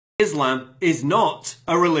Islam is not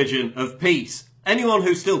a religion of peace. Anyone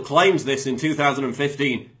who still claims this in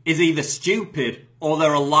 2015 is either stupid or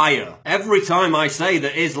they're a liar. Every time I say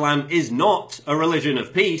that Islam is not a religion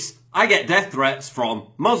of peace, I get death threats from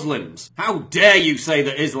Muslims. How dare you say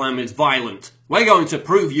that Islam is violent? We're going to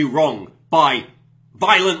prove you wrong by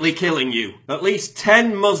violently killing you. At least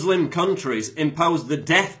 10 Muslim countries impose the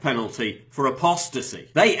death penalty for apostasy.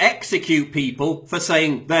 They execute people for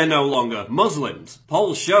saying they're no longer Muslims.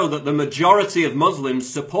 Polls show that the majority of Muslims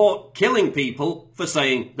support killing people for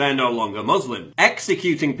saying they're no longer Muslim.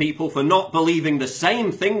 Executing people for not believing the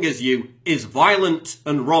same thing as you is violent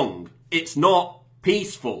and wrong. It's not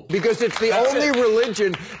peaceful. Because it's the only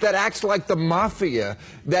religion that acts like the mafia,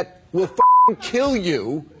 that will kill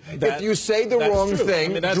you if you say the wrong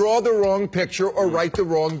thing, draw the wrong picture, or write the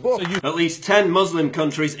wrong book. At least 10 Muslim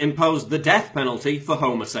countries impose the death penalty for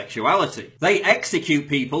homosexuality. They execute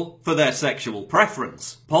people for their sexual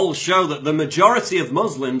preference. Polls show that the majority of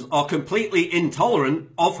Muslims are completely intolerant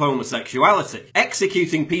of homosexuality.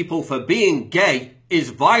 Executing people for being gay is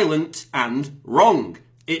violent and wrong.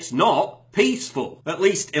 It's not peaceful. At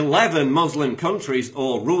least 11 Muslim countries,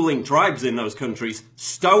 or ruling tribes in those countries,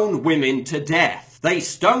 stone women to death. They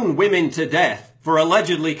stone women to death for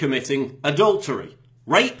allegedly committing adultery.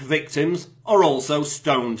 Rape victims are also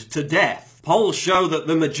stoned to death. Polls show that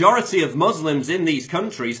the majority of Muslims in these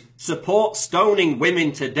countries support stoning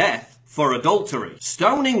women to death for adultery.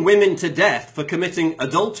 Stoning women to death for committing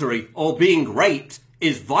adultery or being raped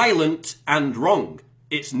is violent and wrong.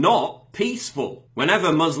 It's not peaceful.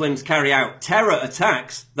 Whenever Muslims carry out terror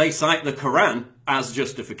attacks, they cite the Quran as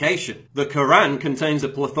justification. The Quran contains a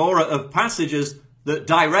plethora of passages that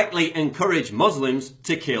directly encourage Muslims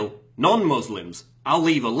to kill non-Muslims. I'll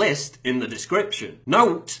leave a list in the description.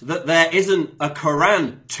 Note that there isn't a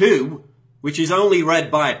Quran 2, which is only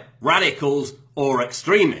read by radicals or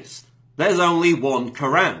extremists. There's only one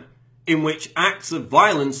Quran, in which acts of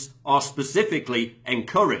violence are specifically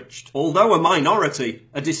encouraged. Although a minority,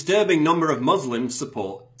 a disturbing number of Muslims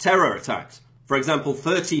support terror attacks. For example,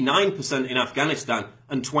 39% in Afghanistan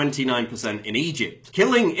and 29% in Egypt.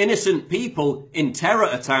 Killing innocent people in terror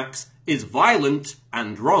attacks is violent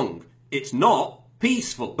and wrong. It's not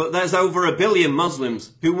peaceful. But there's over 1 billion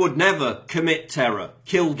Muslims who would never commit terror,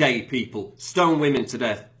 kill gay people, stone women to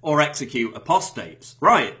death, or execute apostates.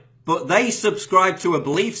 Right. But they subscribe to a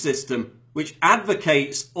belief system which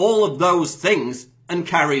advocates all of those things and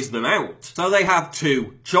carries them out. So they have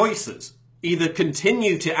two choices. Either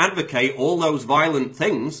continue to advocate all those violent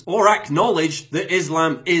things, or acknowledge that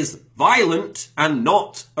Islam is violent and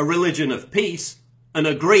not a religion of peace, and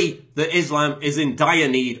agree that Islam is in dire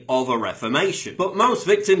need of a reformation. But most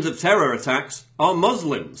victims of terror attacks are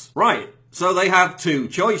Muslims. Right, so they have two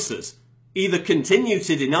choices. Either continue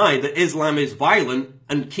to deny that Islam is violent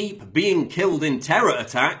and keep being killed in terror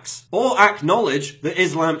attacks, or acknowledge that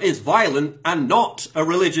Islam is violent and not a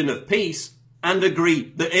religion of peace, and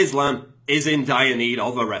agree that Islam is in dire need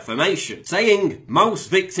of a reformation. Saying most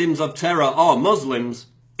victims of terror are Muslims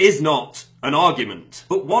is not an argument.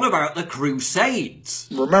 But what about the Crusades?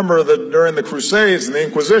 Remember that during the Crusades and the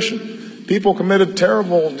Inquisition, people committed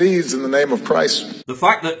terrible deeds in the name of Christ. The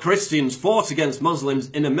fact that Christians fought against Muslims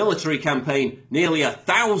in a military campaign nearly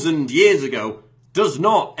 1,000 years ago does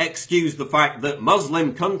not excuse the fact that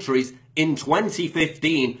Muslim countries in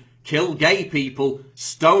 2015 kill gay people,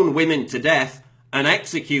 stone women to death, and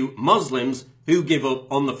execute Muslims who give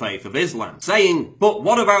up on the faith of Islam. Saying, but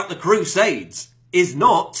what about the Crusades, is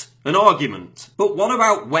not an argument. But what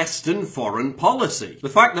about Western foreign policy? The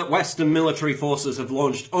fact that Western military forces have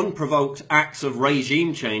launched unprovoked acts of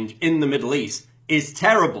regime change in the Middle East is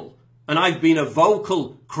terrible, and I've been a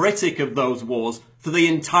vocal critic of those wars for the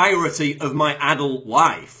entirety of my adult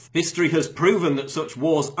life. History has proven that such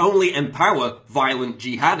wars only empower violent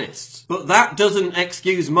jihadists. But that doesn't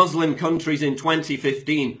excuse Muslim countries in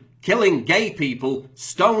 2015 killing gay people,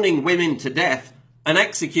 stoning women to death, and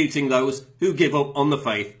executing those who give up on the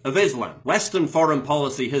faith of Islam. Western foreign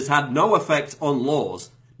policy has had no effect on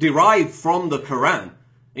laws derived from the Quran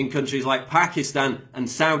in countries like Pakistan and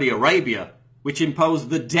Saudi Arabia, which impose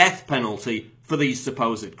the death penalty for these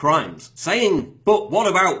supposed crimes. Saying, but what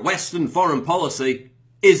about Western foreign policy,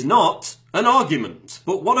 is not an argument.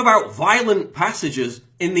 But what about violent passages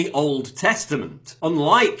in the Old Testament?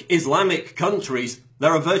 Unlike Islamic countries,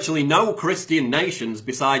 there are virtually no Christian nations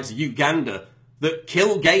besides Uganda that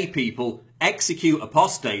kill gay people, execute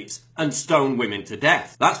apostates, and stone women to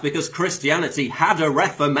death. That's because Christianity had a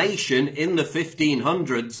reformation in the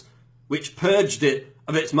 1500s, which purged it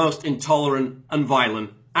of its most intolerant and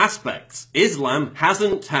violent aspects. Islam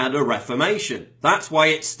hasn't had a reformation. That's why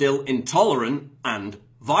it's still intolerant and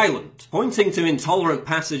violent. Pointing to intolerant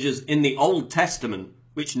passages in the Old Testament,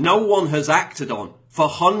 which no one has acted on for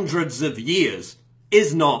hundreds of years,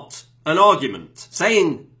 is not an argument.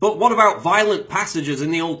 Saying, but what about violent passages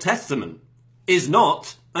in the Old Testament, is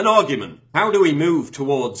not an argument. How do we move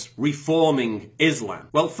towards reforming Islam?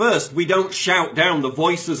 Well, first, we don't shout down the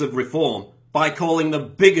voices of reform by calling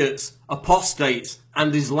them bigots, apostates,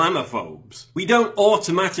 and Islamophobes. We don't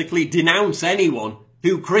automatically denounce anyone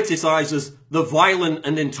who criticises the violent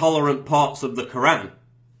and intolerant parts of the Quran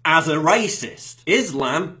as a racist.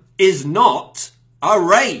 Islam is not a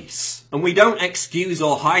race. And we don't excuse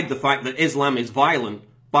or hide the fact that Islam is violent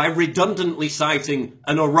by redundantly citing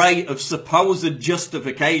an array of supposed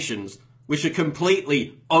justifications which are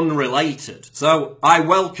completely unrelated. So I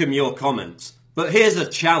welcome your comments, but here's a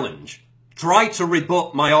challenge. Try to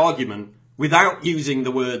rebut my argument without using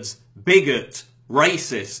the words bigot,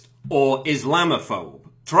 racist, or Islamophobe.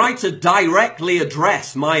 Try to directly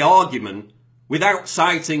address my argument without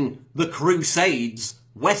citing the Crusades,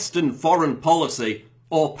 Western foreign policy,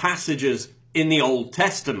 or passages in the Old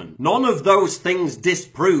Testament. None of those things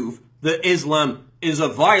disprove that Islam is a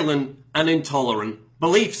violent and intolerant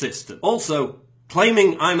belief system. Also,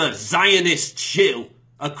 claiming I'm a Zionist shill,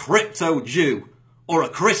 a crypto Jew, or a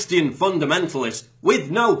Christian fundamentalist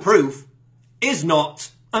with no proof is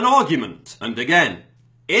not an argument. And again,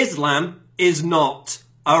 Islam is not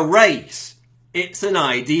a race. It's an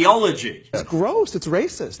ideology. It's gross. It's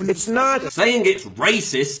racist. It's not. Saying it's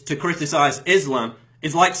racist to criticize Islam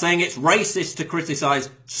is like saying it's racist to criticize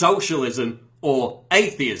socialism or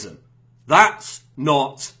atheism. That's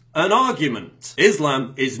not an argument.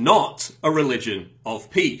 Islam is not a religion of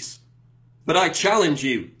peace. But I challenge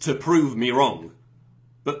you to prove me wrong.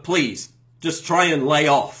 But please, just try and lay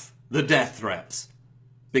off the death threats,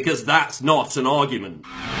 because that's not an argument.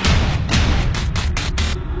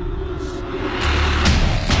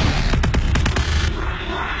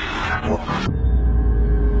 What?